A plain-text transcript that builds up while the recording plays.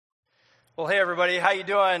Well, hey everybody, how you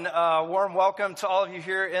doing? Warm welcome to all of you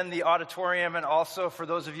here in the auditorium, and also for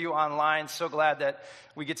those of you online. So glad that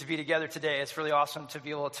we get to be together today. It's really awesome to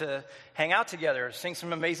be able to hang out together, sing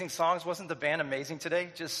some amazing songs. Wasn't the band amazing today?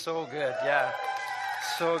 Just so good, yeah.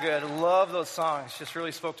 So good. Love those songs. Just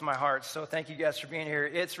really spoke to my heart. So thank you guys for being here.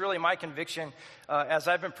 It's really my conviction as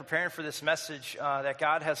I've been preparing for this message that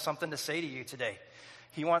God has something to say to you today.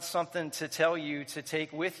 He wants something to tell you, to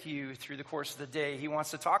take with you through the course of the day. He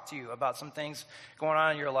wants to talk to you about some things going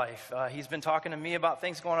on in your life. He's been talking to me about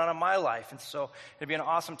things going on in my life. And so it'd be an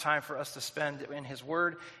awesome time for us to spend in His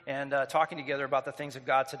Word and talking together about the things of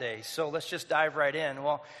God today. So let's just dive right in.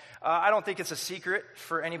 Well, I don't think it's a secret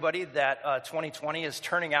for anybody that 2020 is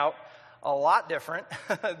turning out a lot different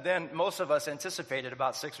than most of us anticipated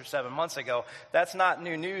about 6 or 7 months ago. That's not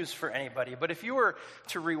new news for anybody. But if you were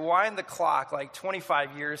to rewind the clock like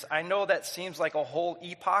 25 years, I know that seems like a whole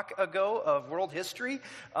epoch ago of world history,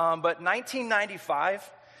 but 1995,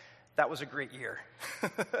 that was a great year.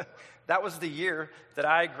 That was the year that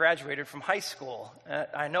I graduated from high school.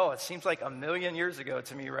 I know it seems like a million years ago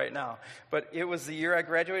to me right now, but it was the year I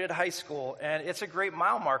graduated high school, and it's a great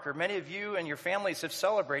mile marker. Many of you and your families have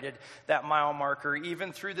celebrated that mile marker,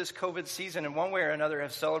 even through this COVID season, in one way or another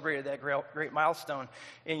have celebrated that great milestone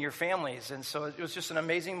in your families. And so it was just an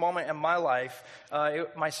amazing moment in my life.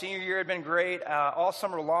 My senior year had been great. All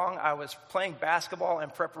summer long, I was playing basketball in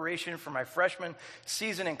preparation for my freshman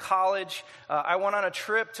season in college. I went on a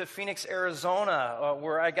trip to Phoenix, Arizona,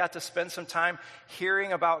 where I got to spend some time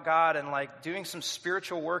hearing about God and doing some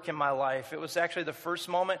spiritual work in my life. It was actually the first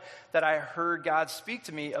moment that I heard God speak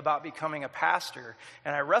to me about becoming a pastor.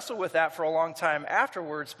 And I wrestled with that for a long time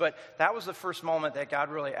afterwards, but that was the first moment that God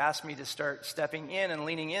really asked me to start stepping in and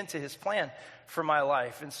leaning into His plan for my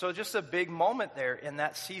life. And so just a big moment there in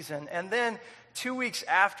that season. And then 2 weeks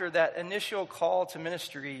after that initial call to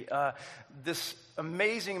ministry, this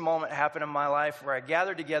amazing moment happened in my life where I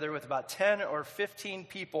gathered together with about 10 or 15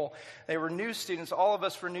 people. They were new students. All of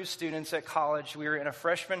us were new students at college. We were in a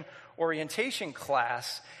freshman orientation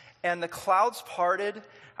class, and the clouds parted.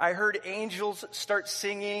 I heard angels start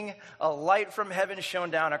singing. A light from heaven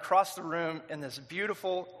shone down across the room, and this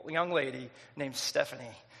beautiful young lady named Stephanie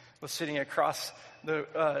was sitting across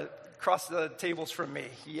the tables from me.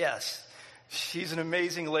 Yes. She's an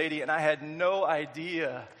amazing lady, and I had no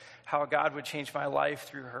idea how God would change my life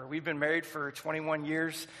through her. We've been married for 21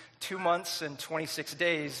 years, 2 months, and 26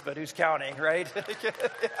 days, but who's counting, right?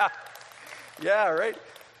 Yeah, right?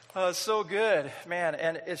 So good, man,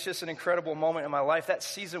 and it's just an incredible moment in my life. That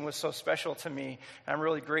season was so special to me. I'm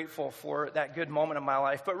really grateful for that good moment in my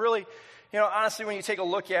life. But really, honestly, when you take a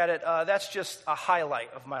look at it, that's just a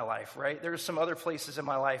highlight of my life, right? There's some other places in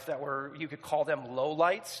my life that were, you could call them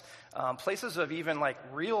lowlights, places of even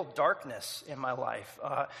real darkness in my life.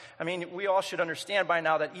 We all should understand by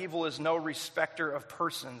now that evil is no respecter of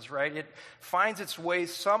persons, right? It finds its way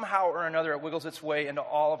somehow or another, it wiggles its way into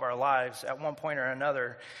all of our lives at one point or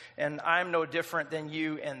another. And I'm no different than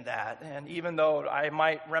you in that. And even though I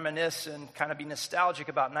might reminisce and kind of be nostalgic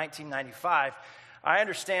about 1995, I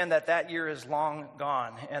understand that that year is long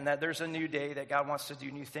gone and that there's a new day that God wants to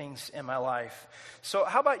do new things in my life. So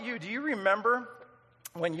how about you? Do you remember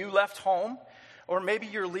when you left home? Or maybe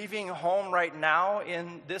you're leaving home right now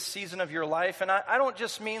in this season of your life. And I don't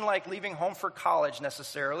just mean leaving home for college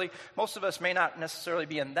necessarily. Most of us may not necessarily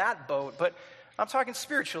be in that boat, but I'm talking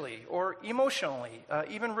spiritually or emotionally,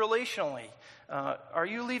 even relationally. Are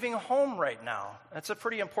you leaving home right now? That's a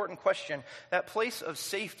pretty important question. That place of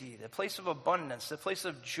safety, the place of abundance, the place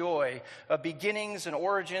of joy, beginnings and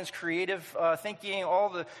origins, creative thinking, all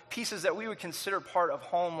the pieces that we would consider part of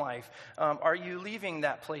home life. Are you leaving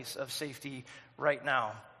that place of safety right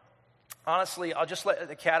now? Honestly, I'll just let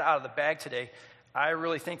the cat out of the bag today. I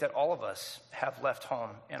really think that all of us have left home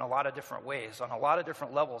in a lot of different ways, on a lot of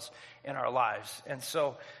different levels in our lives. And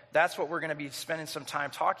so that's what we're going to be spending some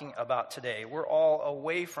time talking about today. We're all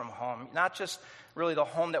away from home, not just really the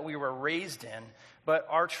home that we were raised in, but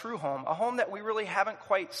our true home, a home that we really haven't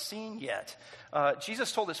quite seen yet.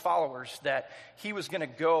 Jesus told His followers that He was going to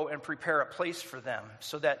go and prepare a place for them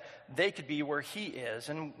so that they could be where He is.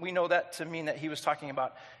 And we know that to mean that He was talking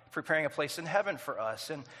about preparing a place in heaven for us.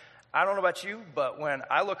 And I don't know about you, but when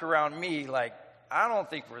I look around me, I don't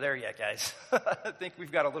think we're there yet, guys. I think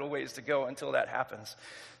we've got a little ways to go until that happens.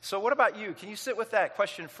 So what about you? Can you sit with that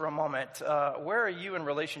question for a moment? Where are you in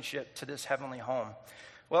relationship to this heavenly home?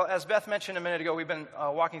 Well, as Beth mentioned a minute ago, we've been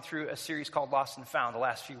walking through a series called Lost and Found the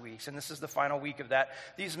last few weeks, and this is the final week of that.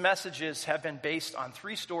 These messages have been based on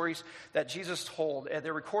 3 stories that Jesus told.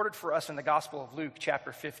 They're recorded for us in the Gospel of Luke,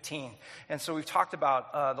 chapter 15. And so we've talked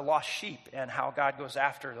about the lost sheep and how God goes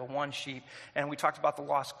after the one sheep, and we talked about the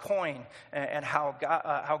lost coin and how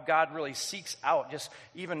God really seeks out, just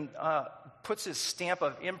even puts his stamp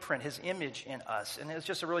of imprint, his image in us. And it's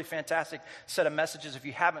just a really fantastic set of messages. If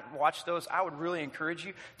you haven't watched those, I would really encourage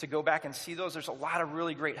you to go back and see those. There's a lot of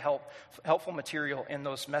really great helpful material in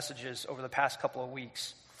those messages over the past couple of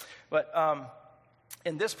weeks. But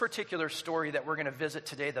in this particular story that we're going to visit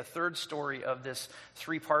today, the third story of this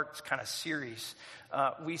 3-part kind of series,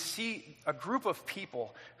 we see a group of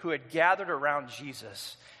people who had gathered around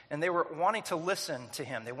Jesus, and they were wanting to listen to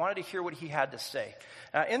him. They wanted to hear what he had to say.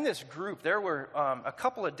 In this group, there were a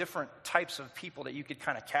couple of different types of people that you could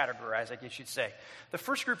kind of categorize, I guess you'd say. The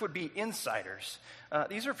first group would be insiders.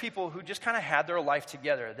 These are people who just kind of had their life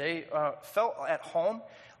together. They felt at home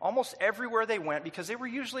almost everywhere they went because they were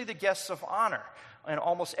usually the guests of honor in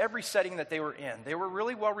almost every setting that they were in. They were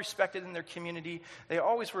really well respected in their community. They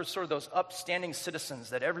always were sort of those upstanding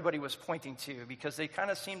citizens that everybody was pointing to because they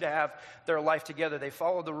kind of seemed to have their life together. They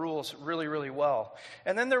followed the rules really, really well.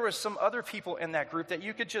 And then there was some other people in that group that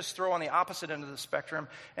you could just throw on the opposite end of the spectrum,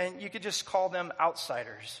 and you could just call them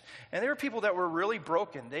outsiders. And they were people that were really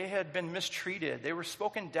broken. They had been mistreated. They were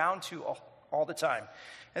spoken down to all the time.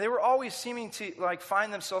 And they were always seeming to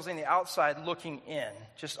find themselves on the outside looking in,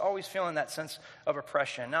 just always feeling that sense of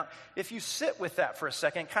oppression. Now, if you sit with that for a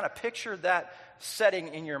second, kind of picture that setting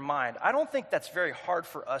in your mind, I don't think that's very hard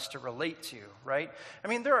for us to relate to, right? I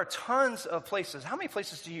mean, there are tons of places. How many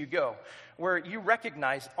places do you go where you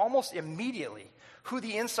recognize almost immediately who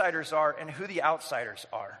the insiders are and who the outsiders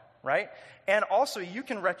are, right? And also you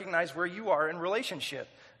can recognize where you are in relationship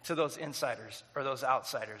to those insiders or those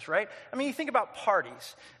outsiders, right? I mean, you think about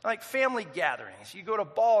parties, like family gatherings. You go to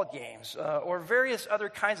ball games or various other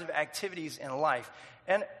kinds of activities in life,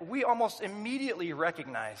 and we almost immediately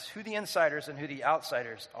recognize who the insiders and who the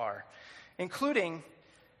outsiders are, including,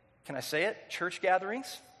 can I say it, church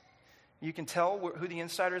gatherings. You can tell who the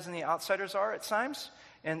insiders and the outsiders are at times,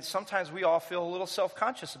 and sometimes we all feel a little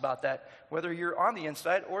self-conscious about that, whether you're on the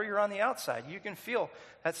inside or you're on the outside. You can feel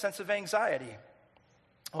that sense of anxiety.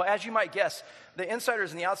 Well, as you might guess, the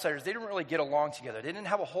insiders and the outsiders, they didn't really get along together. They didn't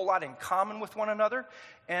have a whole lot in common with one another,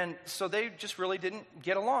 and so they just really didn't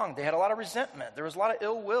get along. They had a lot of resentment. There was a lot of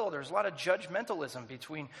ill will. There was a lot of judgmentalism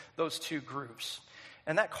between those two groups,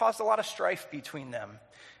 and that caused a lot of strife between them.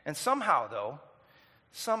 And somehow,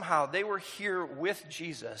 they were here with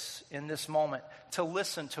Jesus in this moment to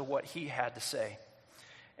listen to what he had to say.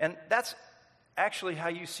 And that's actually how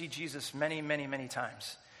you see Jesus many, many, many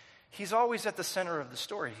times. He's always at the center of the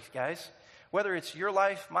story, guys. Whether it's your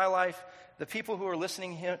life, my life, the people who are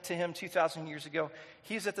listening to him 2,000 years ago,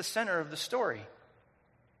 he's at the center of the story.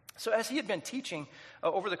 So as he had been teaching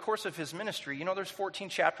over the course of his ministry, there's 14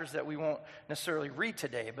 chapters that we won't necessarily read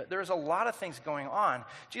today, but there's a lot of things going on.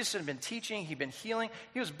 Jesus had been teaching, he'd been healing,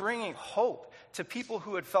 he was bringing hope to people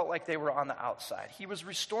who had felt like they were on the outside. He was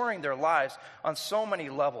restoring their lives on so many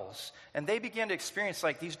levels, and they began to experience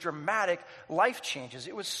these dramatic life changes.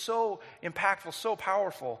 It was so impactful, so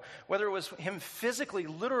powerful, whether it was him physically,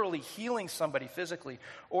 literally healing somebody physically,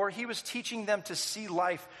 or he was teaching them to see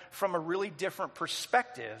life from a really different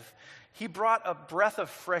perspective. He brought a breath of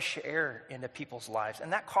fresh air into people's lives,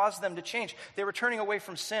 and that caused them to change. They were turning away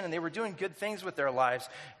from sin, and they were doing good things with their lives,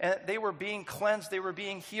 and they were being cleansed, they were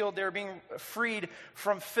being healed, they were being freed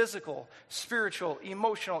from physical, spiritual,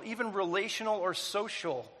 emotional, even relational or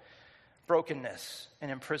social brokenness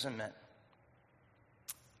and imprisonment.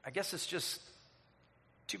 I guess it's just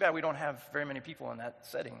too bad we don't have very many people in that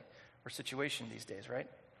setting or situation these days, right?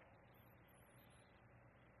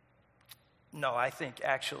 No, I think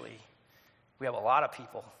actually we have a lot of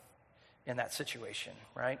people in that situation,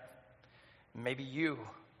 right? Maybe you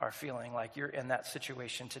are feeling like you're in that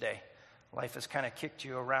situation today. Life has kind of kicked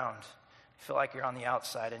you around. You feel like you're on the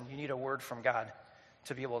outside and you need a word from God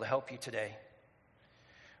to be able to help you today.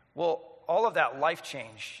 Well, all of that life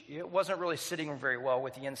change, it wasn't really sitting very well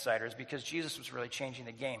with the insiders because Jesus was really changing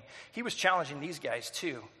the game. He was challenging these guys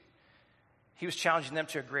too. He was challenging them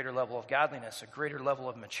to a greater level of godliness, a greater level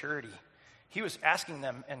of maturity. He was asking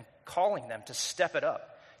them and calling them to step it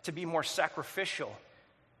up, to be more sacrificial,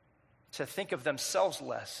 to think of themselves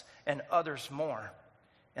less and others more.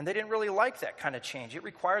 And they didn't really like that kind of change. It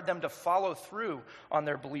required them to follow through on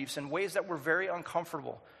their beliefs in ways that were very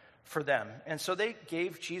uncomfortable for them. And so they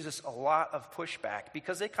gave Jesus a lot of pushback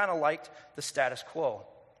because they kind of liked the status quo.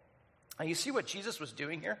 Now you see what Jesus was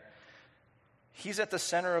doing here? He's at the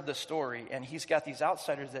center of the story, and he's got these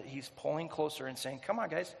outsiders that he's pulling closer and saying, come on,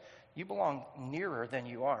 guys, you belong nearer than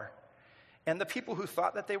you are. And the people who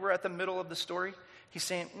thought that they were at the middle of the story, he's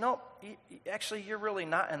saying, no, actually, you're really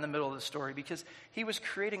not in the middle of the story, because he was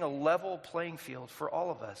creating a level playing field for all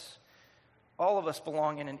of us. All of us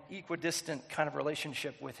belong in an equidistant kind of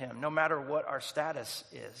relationship with him, no matter what our status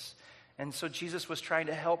is. And so Jesus was trying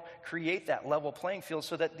to help create that level playing field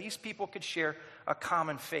so that these people could share a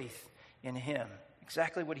common faith in him.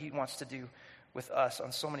 Exactly what he wants to do with us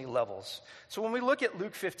on so many levels. So when we look at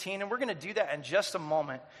Luke 15, and we're going to do that in just a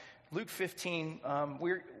moment, Luke 15,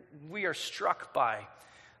 we are struck by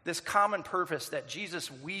this common purpose that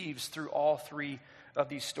Jesus weaves through all three of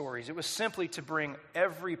these stories. It was simply to bring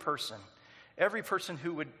every person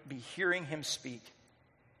who would be hearing him speak,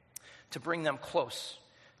 to bring them close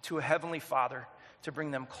to a heavenly Father, to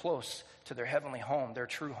bring them close to their heavenly home, their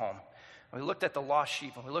true home. And we looked at the lost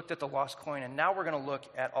sheep, and we looked at the lost coin, and now we're going to look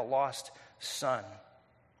at a lost son.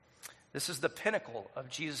 This is the pinnacle of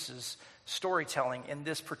Jesus' storytelling in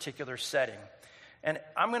this particular setting. And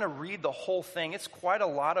I'm going to read the whole thing. It's quite a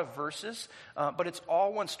lot of verses, but it's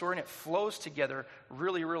all one story, and it flows together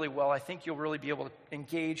really, really well. I think you'll really be able to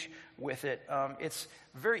engage with it. It's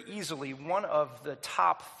very easily one of the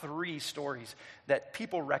top 3 stories that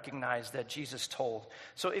people recognize that Jesus told.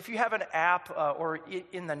 So if you have an app or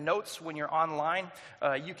in the notes when you're online,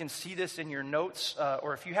 you can see this in your notes.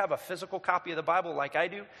 Or if you have a physical copy of the Bible like I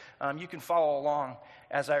do, you can follow along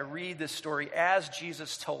as I read this story as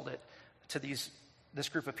Jesus told it to this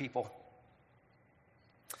group of people.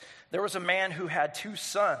 There was a man who had 2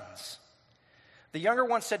 sons. The younger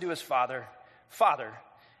one said to his father, "Father,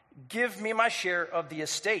 give me my share of the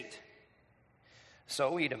estate."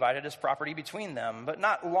 So he divided his property between them. But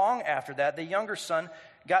not long after that, the younger son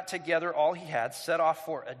got together all he had, set off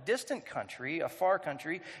for a distant country, a far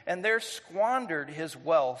country, and there squandered his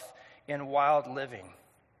wealth in wild living.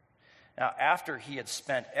 Now, after he had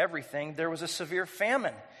spent everything, there was a severe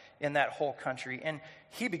famine in that whole country, and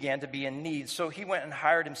he began to be in need. So he went and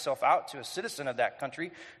hired himself out to a citizen of that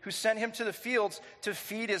country, who sent him to the fields to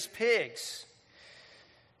feed his pigs.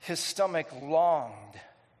 His stomach longed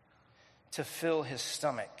to fill his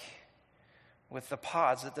stomach with the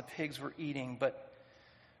pods that the pigs were eating, but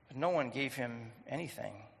no one gave him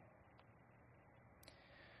anything.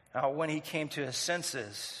 Now, when he came to his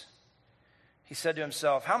senses, he said to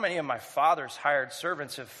himself, "How many of my father's hired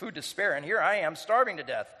servants have food to spare, and here I am starving to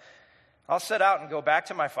death? I'll set out and go back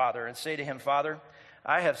to my father and say to him, 'Father,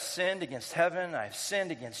 I have sinned against heaven, I have sinned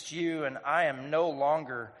against you, and I am no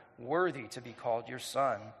longer worthy to be called your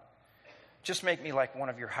son. Just make me like one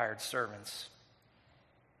of your hired servants.'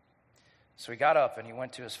 So he got up and he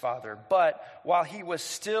went to his father. But while he was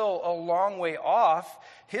still a long way off,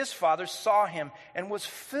 his father saw him and was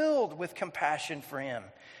filled with compassion for him.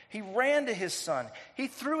 He ran to his son. He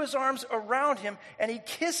threw his arms around him and he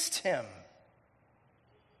kissed him.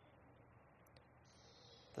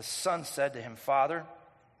 The son said to him, 'Father,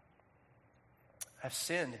 I've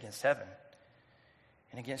sinned against heaven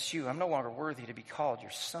and against you. I'm no longer worthy to be called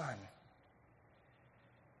your son.'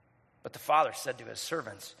 But the father said to his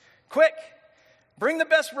servants, 'Quick, bring the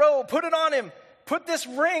best robe, put it on him. Put this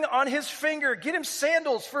ring on his finger. Get him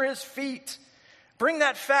sandals for his feet. Bring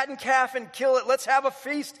that fattened calf and kill it. Let's have a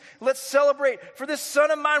feast. Let's celebrate. For this son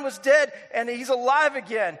of mine was dead and he's alive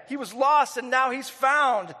again. He was lost and now he's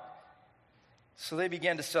found.' So they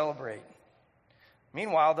began to celebrate.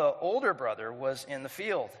 Meanwhile, the older brother was in the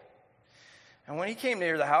field. And when he came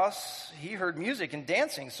near the house, he heard music and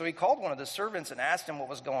dancing. So he called one of the servants and asked him what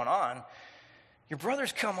was going on. 'Your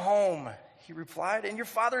brother's come home,' he replied, 'and your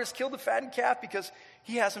father has killed the fattened calf because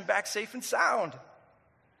he has him back safe and sound.'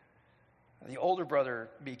 The older brother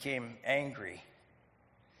became angry.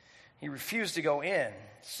 He refused to go in.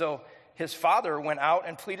 So his father went out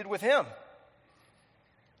and pleaded with him.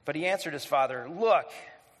 But he answered his father, 'Look,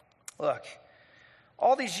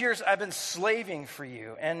 all these years I've been slaving for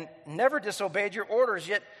you and never disobeyed your orders,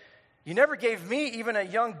 yet you never gave me even a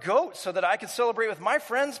young goat so that I could celebrate with my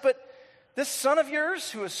friends. But this son of yours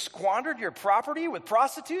who has squandered your property with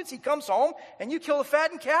prostitutes, he comes home and you kill a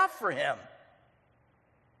fattened calf for him.'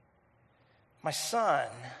 'My son,'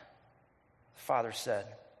 the father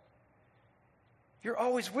said, 'you're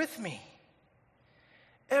always with me.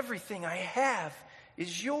 Everything I have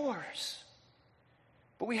is yours.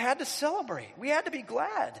 But we had to celebrate. We had to be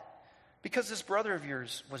glad because this brother of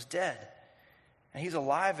yours was dead and he's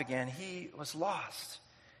alive again. He was lost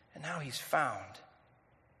and now he's found.'"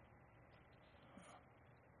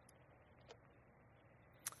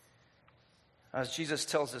 As Jesus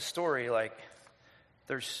tells this story,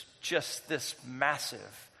 there's just this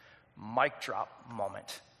massive mic drop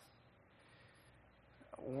moment.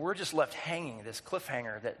 We're just left hanging, this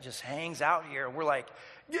cliffhanger that just hangs out here. We're like,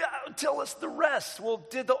 yeah, tell us the rest. Well,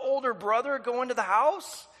 did the older brother go into the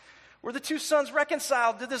house? Were the two sons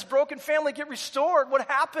reconciled? Did this broken family get restored? What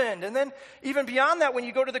happened? And then even beyond that, when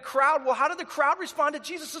you go to the crowd, well, how did the crowd respond to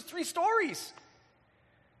Jesus' 3 stories?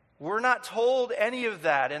 We're not told any of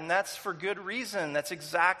that, and that's for good reason. That's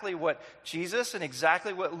exactly what Jesus and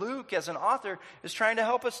exactly what Luke, as an author, is trying to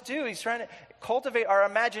help us do. He's trying to cultivate our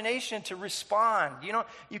imagination to respond. You know,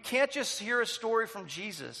 you can't just hear a story from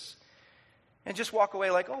Jesus and just walk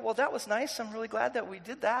away like, oh, well, that was nice. I'm really glad that we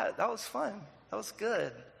did that. That was fun. That was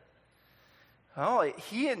good. Oh,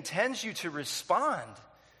 he intends you to respond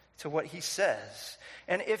to what he says.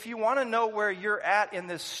 And if you want to know where you're at in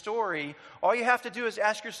this story, all you have to do is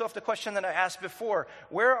ask yourself the question that I asked before.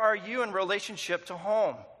 Where are you in relationship to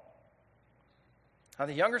home? Now,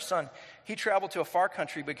 the younger son, he traveled to a far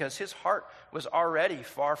country because his heart was already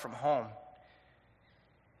far from home.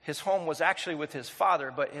 His home was actually with his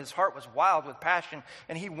father, but his heart was wild with passion,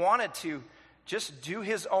 and he wanted to just do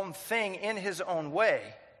his own thing in his own way,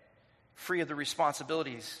 free of the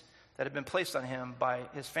responsibilities that had been placed on him by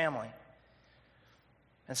his family.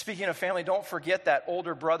 And speaking of family, don't forget that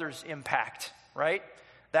older brother's impact, right?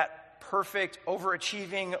 That perfect,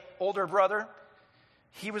 overachieving older brother.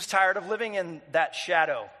 He was tired of living in that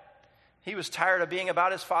shadow. He was tired of being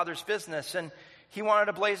about his father's business, and he wanted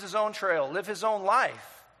to blaze his own trail, live his own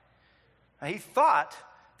life. Now, he thought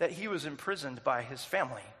that he was imprisoned by his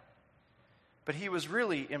family, but he was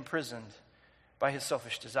really imprisoned by his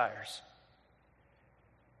selfish desires.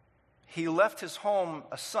 He left his home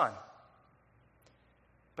a son,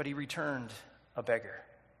 but he returned a beggar.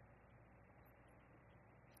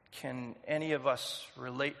 Can any of us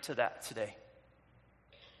relate to that today?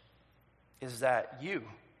 Is that you?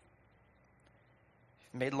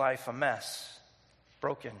 You've made life a mess,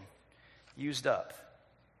 broken, used up.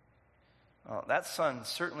 Well, that son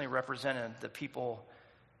certainly represented the people,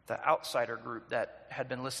 the outsider group that had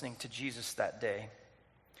been listening to Jesus that day.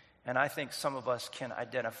 And I think some of us can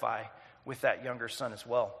identify with that younger son as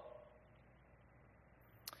well.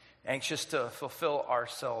 Anxious to fulfill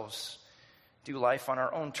ourselves, do life on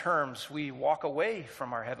our own terms, we walk away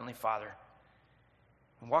from our Heavenly Father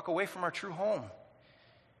and walk away from our true home.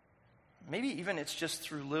 Maybe even it's just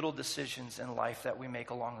through little decisions in life that we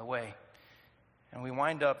make along the way. And we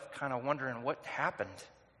wind up kind of wondering what happened.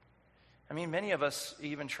 I mean, many of us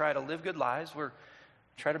even try to live good lives. We're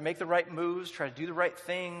try to make the right moves, try to do the right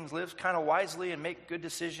things, live kind of wisely and make good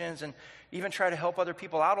decisions, and even try to help other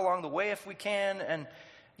people out along the way if we can. And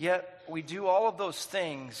yet we do all of those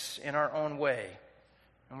things in our own way,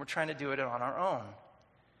 and we're trying to do it on our own.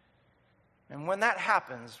 And when that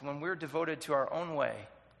happens, when we're devoted to our own way,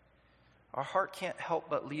 our heart can't help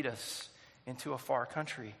but lead us into a far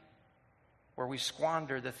country where we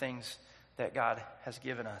squander the things that God has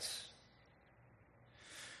given us.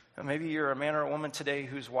 Maybe you're a man or a woman today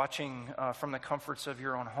who's watching from the comforts of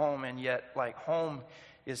your own home, and yet, like, home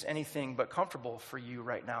is anything but comfortable for you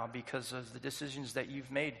right now because of the decisions that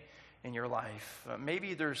you've made in your life.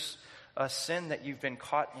 Maybe there's a sin that you've been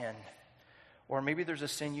caught in, or maybe there's a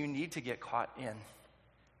sin you need to get caught in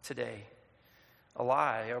today. A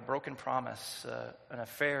lie, a broken promise, an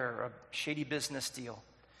affair, a shady business deal,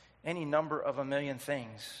 any number of a million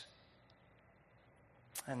things.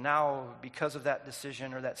 And now, because of that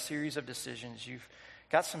decision or that series of decisions, you've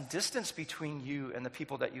got some distance between you and the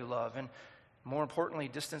people that you love, and more importantly,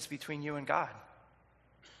 distance between you and God.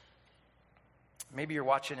 Maybe you're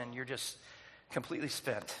watching and you're just completely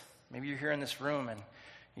spent. Maybe you're here in this room and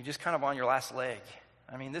you're just kind of on your last leg.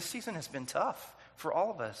 I mean, this season has been tough for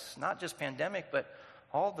all of us, not just pandemic, but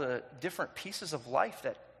all the different pieces of life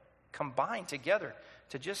that combine together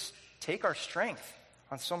to just take our strength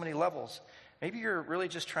on so many levels. Maybe you're really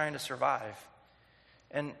just trying to survive.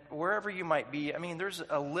 And wherever you might be, I mean, there's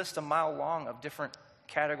a list a mile long of different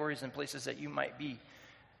categories and places that you might be.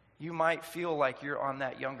 You might feel like you're on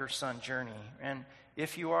that younger son journey. And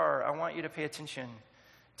if you are, I want you to pay attention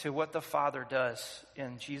to what the Father does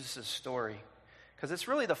in Jesus' story. Because it's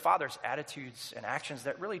really the Father's attitudes and actions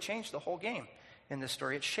that really change the whole game in this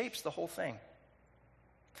story. It shapes the whole thing.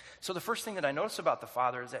 So the first thing that I notice about the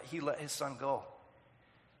Father is that he let his son go.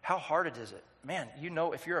 How hard it is it? Man, you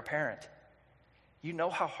know, if you're a parent, you know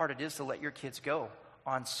how hard it is to let your kids go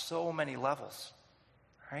on so many levels,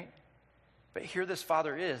 right? But here this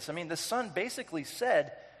father is. I mean, the son basically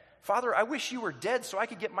said, Father, I wish you were dead so I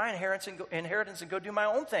could get my inheritance and go do my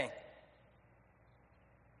own thing.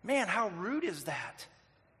 Man, how rude is that?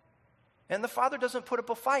 And the father doesn't put up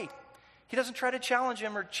a fight. He doesn't try to challenge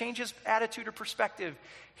him or change his attitude or perspective.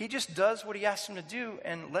 He just does what he asks him to do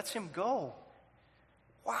and lets him go.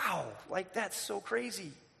 Wow, like that's so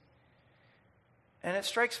crazy. And it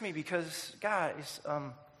strikes me because God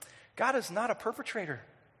is not a perpetrator.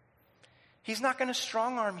 He's not going to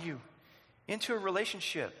strong-arm you into a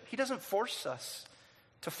relationship. He doesn't force us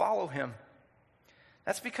to follow him.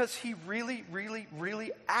 That's because he really, really,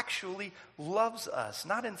 really actually loves us.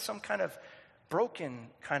 Not in some kind of broken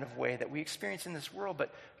kind of way that we experience in this world,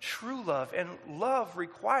 but true love. And love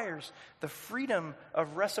requires the freedom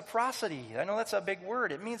of reciprocity. I know that's a big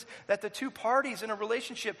word. It means that the two parties in a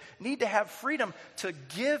relationship need to have freedom to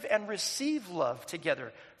give and receive love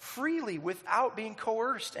together freely without being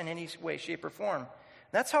coerced in any way, shape, or form.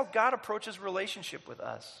 That's how God approaches relationship with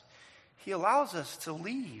us. He allows us to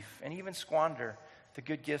leave and even squander the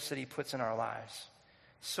good gifts that he puts in our lives.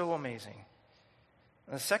 So amazing.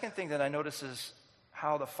 And the second thing that I notice is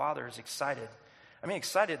how the Father is excited. I mean,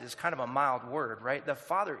 excited is kind of a mild word, right? The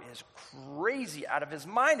Father is crazy out of his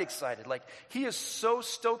mind excited. Like, he is so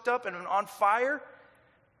stoked up and on fire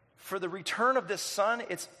for the return of this Son.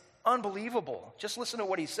 It's unbelievable. Just listen to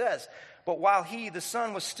what he says. But while he, the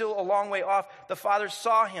Son, was still a long way off, the Father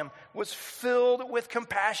saw him, was filled with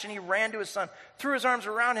compassion. He ran to his Son, threw his arms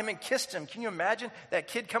around him, and kissed him. Can you imagine that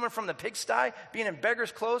kid coming from the pigsty, being in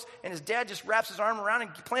beggar's clothes, and his dad just wraps his arm around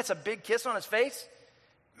and plants a big kiss on his face?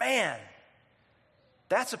 Man,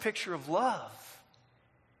 that's a picture of love.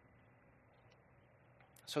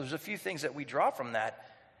 So there's a few things that we draw from that.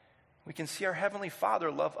 We can see our Heavenly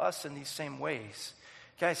Father love us in these same ways.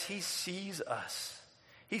 Guys, he sees us.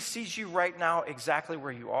 He sees you right now exactly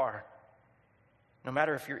where you are. No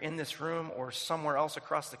matter if you're in this room or somewhere else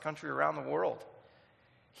across the country, around the world.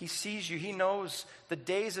 He sees you. He knows the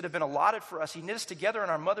days that have been allotted for us. He knit us together in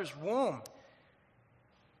our mother's womb.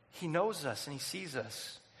 He knows us and he sees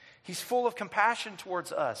us. He's full of compassion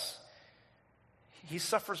towards us. He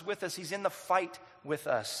suffers with us. He's in the fight with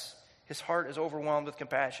us. His heart is overwhelmed with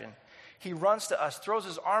compassion. He runs to us, throws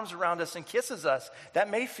his arms around us, and kisses us.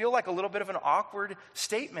 That may feel like a little bit of an awkward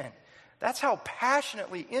statement. That's how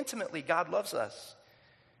passionately, intimately God loves us.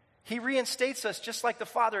 He reinstates us just like the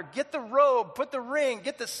Father. Get the robe, put the ring,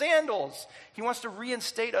 get the sandals. He wants to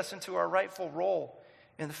reinstate us into our rightful role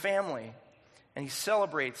in the family. And he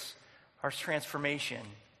celebrates our transformation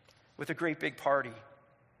with a great big party.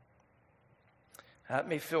 That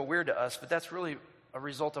may feel weird to us, but that's really a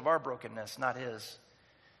result of our brokenness, not his.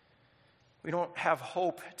 We don't have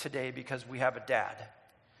hope today because we have a dad.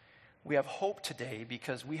 We have hope today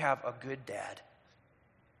because we have a good dad.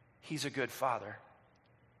 He's a good father.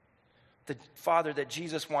 The Father that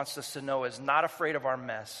Jesus wants us to know is not afraid of our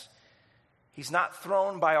mess. He's not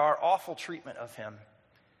thrown by our awful treatment of him.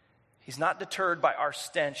 He's not deterred by our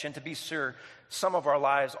stench. And to be sure, some of our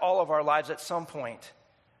lives, all of our lives at some point,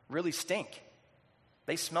 really stink.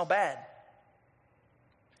 They smell bad.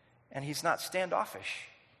 And he's not standoffish.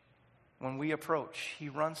 When we approach, he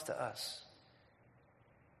runs to us.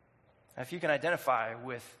 Now, if you can identify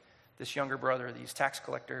with this younger brother, these tax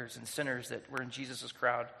collectors and sinners that were in Jesus'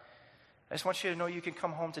 crowd, I just want you to know you can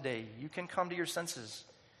come home today. You can come to your senses.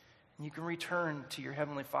 And you can return to your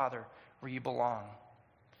Heavenly Father where you belong.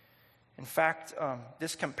 In fact,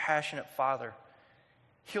 this compassionate Father,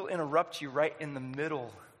 he'll interrupt you right in the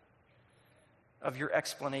middle of your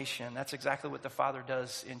explanation. That's exactly what the Father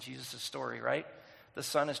does in Jesus' story, right? The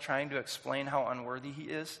Son is trying to explain how unworthy he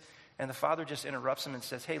is, and the Father just interrupts him and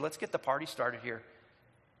says, hey, let's get the party started here,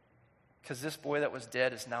 because this boy that was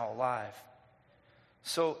dead is now alive.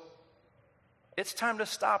 So it's time to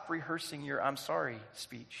stop rehearsing your I'm sorry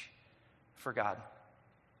speech for God.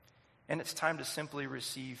 And it's time to simply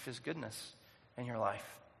receive his goodness in your life.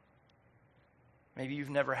 Maybe you've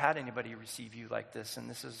never had anybody receive you like this, and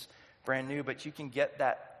this is brand new, but you can get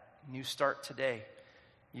that new start today.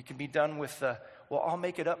 You can be done with the, well, I'll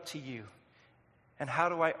make it up to you. And how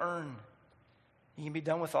do I earn? You can be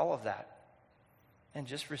done with all of that and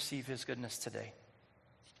just receive his goodness today.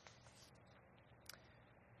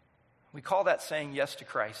 We call that saying yes to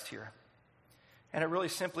Christ here. And it really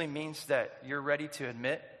simply means that you're ready to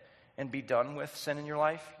admit and be done with sin in your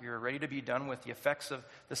life. You're ready to be done with the effects of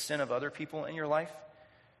the sin of other people in your life.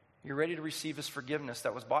 You're ready to receive his forgiveness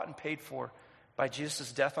that was bought and paid for by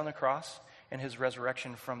Jesus' death on the cross and his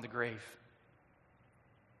resurrection from the grave.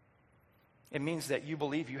 It means that you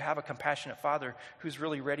believe you have a compassionate Father who's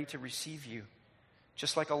really ready to receive you,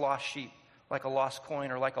 just like a lost sheep, like a lost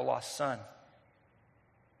coin, or like a lost son.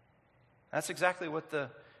 That's exactly what the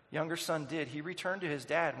younger son did. He returned to his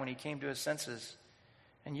dad when he came to his senses.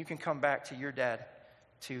 And you can come back to your dad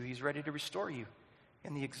too. He's ready to restore you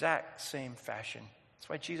in the exact same fashion. That's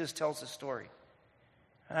why Jesus tells this story.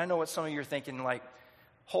 And I know what some of you are thinking, like,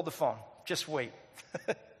 hold the phone. Just wait.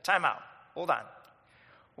 Time out. Hold on.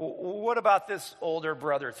 What about this older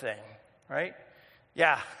brother thing, right?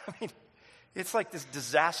 Yeah, I mean, it's like this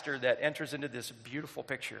disaster that enters into this beautiful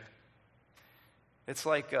picture. It's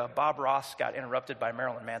like Bob Ross got interrupted by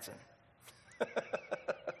Marilyn Manson.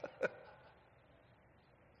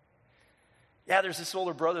 Yeah, there's this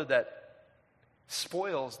older brother that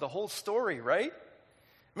spoils the whole story, right?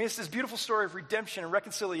 I mean, it's this beautiful story of redemption and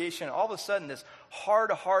reconciliation. All of a sudden, this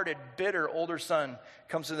hard-hearted, bitter older son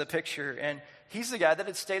comes into the picture, and he's the guy that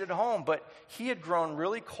had stayed at home, but he had grown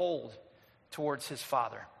really cold towards his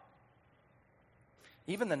father.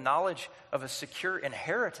 Even the knowledge of a secure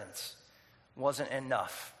inheritance wasn't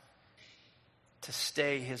enough to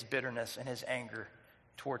stay his bitterness and his anger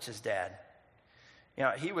towards his dad. You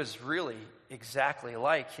know, he was really exactly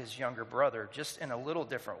like his younger brother, just in a little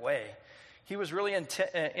different way. He was really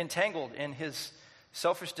entangled in his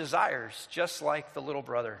selfish desires, just like the little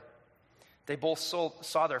brother. They both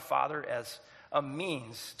saw their father as a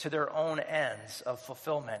means to their own ends of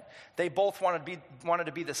fulfillment. They both wanted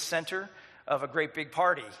to be the center of a great big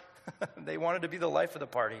party. They wanted to be the life of the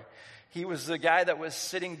party. He was the guy that was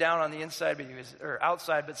sitting down on the inside, or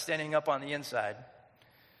outside, but standing up on the inside.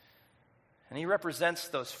 And he represents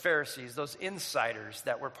those Pharisees, those insiders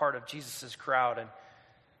that were part of Jesus' crowd. And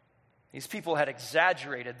these people had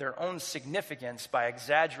exaggerated their own significance by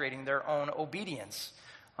exaggerating their own obedience.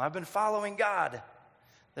 I've been following God.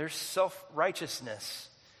 Their self-righteousness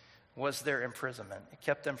was their imprisonment. It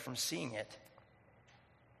kept them from seeing it.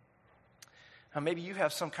 Now, maybe you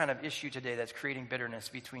have some kind of issue today that's creating bitterness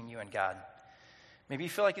between you and God. Maybe you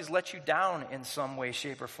feel like he's let you down in some way,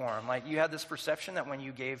 shape, or form. Like you had this perception that when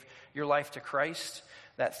you gave your life to Christ,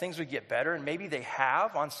 that things would get better. And maybe they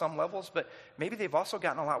have on some levels, but maybe they've also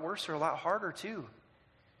gotten a lot worse or a lot harder too.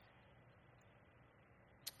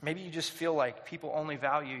 Maybe you just feel like people only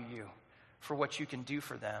value you for what you can do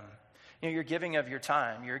for them. You know, you're giving of your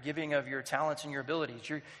time, you're giving of your talents and your abilities,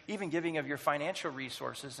 you're even giving of your financial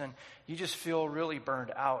resources, and you just feel really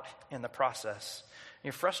burned out in the process.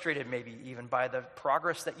 You're frustrated maybe even by the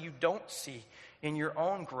progress that you don't see in your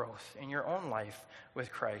own growth, in your own life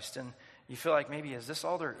with Christ. And you feel like maybe, is this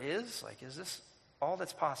all there is? Like, is this all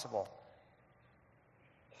that's possible?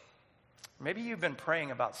 Maybe you've been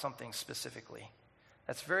praying about something specifically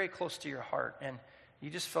that's very close to your heart, and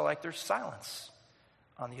you just feel like there's silence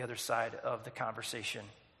on the other side of the conversation.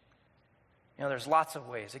 You know, there's lots of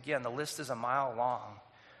ways. Again, the list is a mile long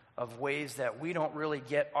of ways that we don't really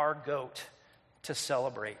get our goat to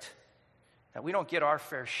celebrate, that we don't get our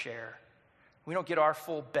fair share. We don't get our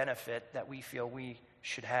full benefit that we feel we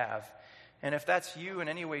should have. And if that's you in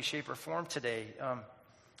any way, shape, or form today,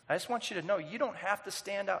 I just want you to know you don't have to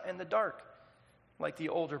stand out in the dark like the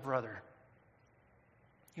older brother.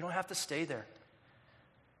 You don't have to stay there.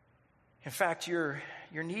 In fact, your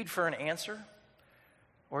need for an answer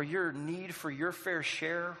or your need for your fair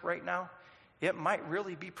share right now, it might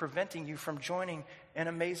really be preventing you from joining an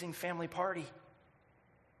amazing family party.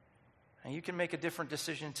 And you can make a different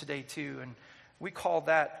decision today too, and we call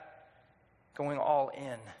that going all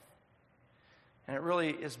in. And it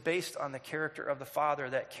really is based on the character of the Father,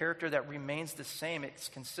 that character that remains the same. It's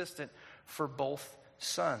consistent for both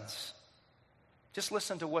sons. Just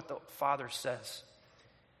listen to what the Father says.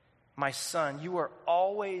 My son, you are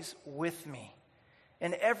always with me,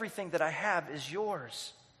 and everything that I have is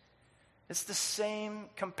yours. It's the same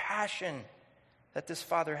compassion that this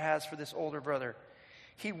father has for this older brother.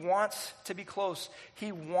 He wants to be close.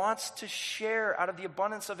 He wants to share out of the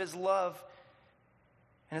abundance of his love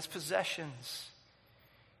and his possessions.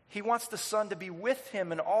 He wants the son to be with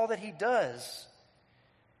him in all that he does.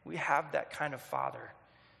 We have that kind of father.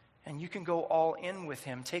 And you can go all in with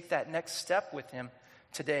him. Take that next step with him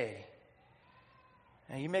today.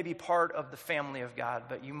 Now, you may be part of the family of God,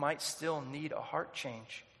 but you might still need a heart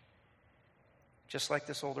change. Just like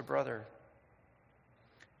this older brother.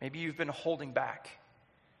 Maybe you've been holding back.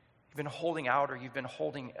 You've been holding out, or you've been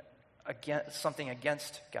holding something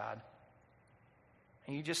against God.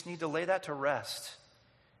 And you just need to lay that to rest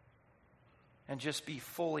and just be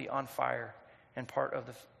fully on fire and part of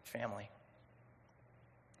the family.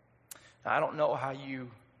 Now, I don't know how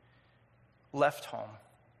you left home.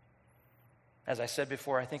 As I said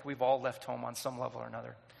before, I think we've all left home on some level or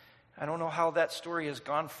another. I don't know how that story has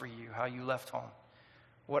gone for you, how you left home.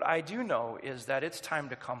 What I do know is that it's time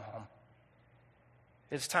to come home.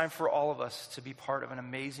 It's time for all of us to be part of an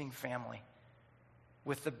amazing family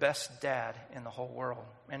with the best dad in the whole world.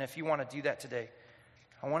 And if you want to do that today,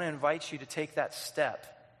 I want to invite you to take that step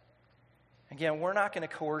Again, we're not going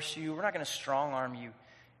to coerce you. We're not going to strong arm you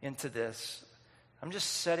into this. I'm just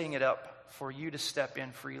setting it up for you to step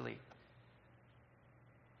in freely.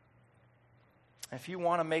 If you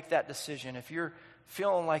want to make that decision, if you're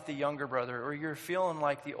feeling like the younger brother or you're feeling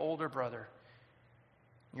like the older brother,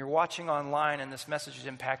 you're watching online and this message is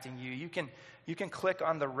impacting you, you can click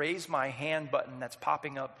on the Raise My Hand button that's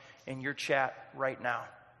popping up in your chat right now.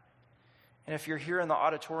 And if you're here in the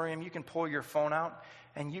auditorium, you can pull your phone out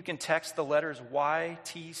and you can text the letters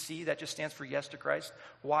YTC, that just stands for Yes to Christ,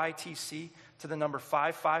 YTC, to the number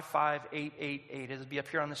 555-888. It'll be up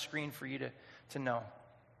here on the screen for you to know.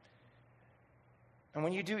 And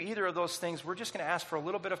when you do either of those things, we're just going to ask for a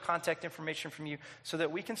little bit of contact information from you so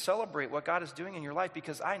that we can celebrate what God is doing in your life,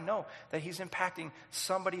 because I know that He's impacting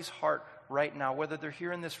somebody's heart right now, whether they're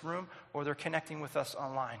here in this room or they're connecting with us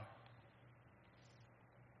online.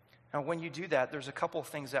 Now, when you do that, there's a couple of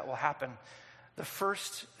things that will happen. The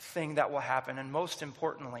first thing that will happen, and most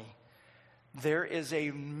importantly, there is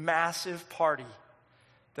a massive party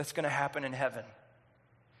that's going to happen in heaven.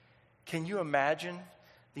 Can you imagine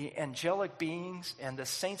the angelic beings and the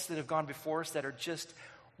saints that have gone before us that are just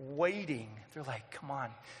waiting? They're like, come on,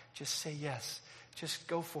 just say yes. Just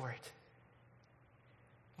go for it.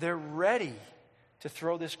 They're ready to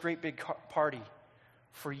throw this great big party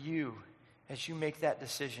for you as you make that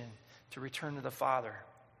decision to return to the Father.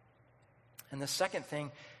 And the second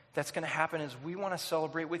thing that's going to happen is we want to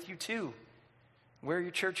celebrate with you too. We're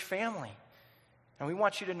your church family. And we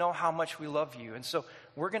want you to know how much we love you. And so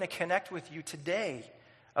we're going to connect with you today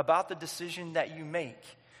about the decision that you make.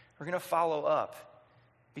 We're going to follow up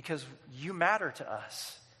because you matter to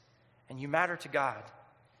us and you matter to God.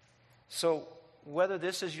 So whether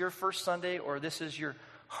this is your first Sunday or this is your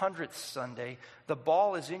 100th Sunday, the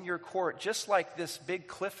ball is in your court, just like this big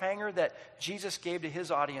cliffhanger that Jesus gave to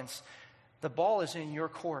his audience. The ball is in your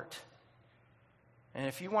court. And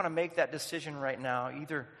if you want to make that decision right now,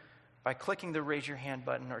 either by clicking the Raise Your Hand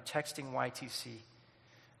button or texting YTC,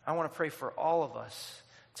 I want to pray for all of us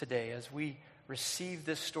today as we receive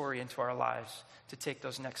this story into our lives to take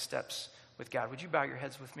those next steps with God. Would you bow your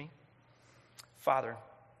heads with me? Father,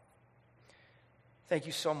 thank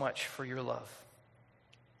you so much for your love.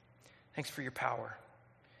 Thanks for your power,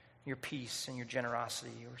 your peace, and your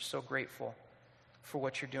generosity. We're so grateful for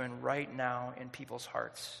what you're doing right now in people's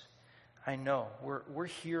hearts. I know we're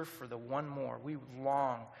here for the one more. We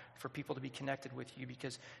long for people to be connected with you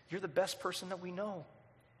because you're the best person that we know.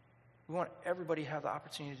 We want everybody to have the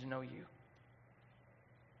opportunity to know you.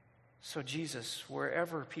 So Jesus,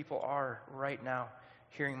 wherever people are right now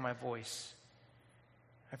hearing my voice,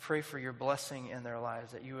 I pray for your blessing in their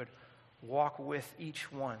lives, that you would walk with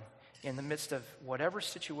each one in the midst of whatever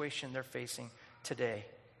situation they're facing today.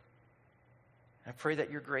 I pray that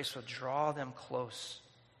your grace would draw them close,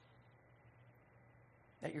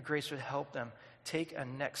 that your grace would help them take a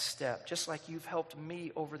next step, just like you've helped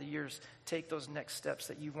me over the years take those next steps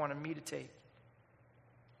that you've wanted me to take.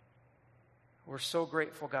 We're so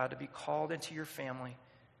grateful, God, to be called into your family.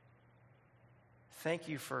 Thank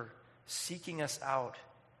you for seeking us out,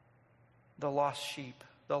 the lost sheep,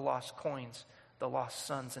 the lost coins, the lost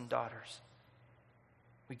sons and daughters.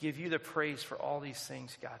 We give you the praise for all these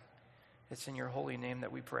things, God. It's in your holy name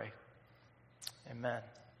that we pray. Amen.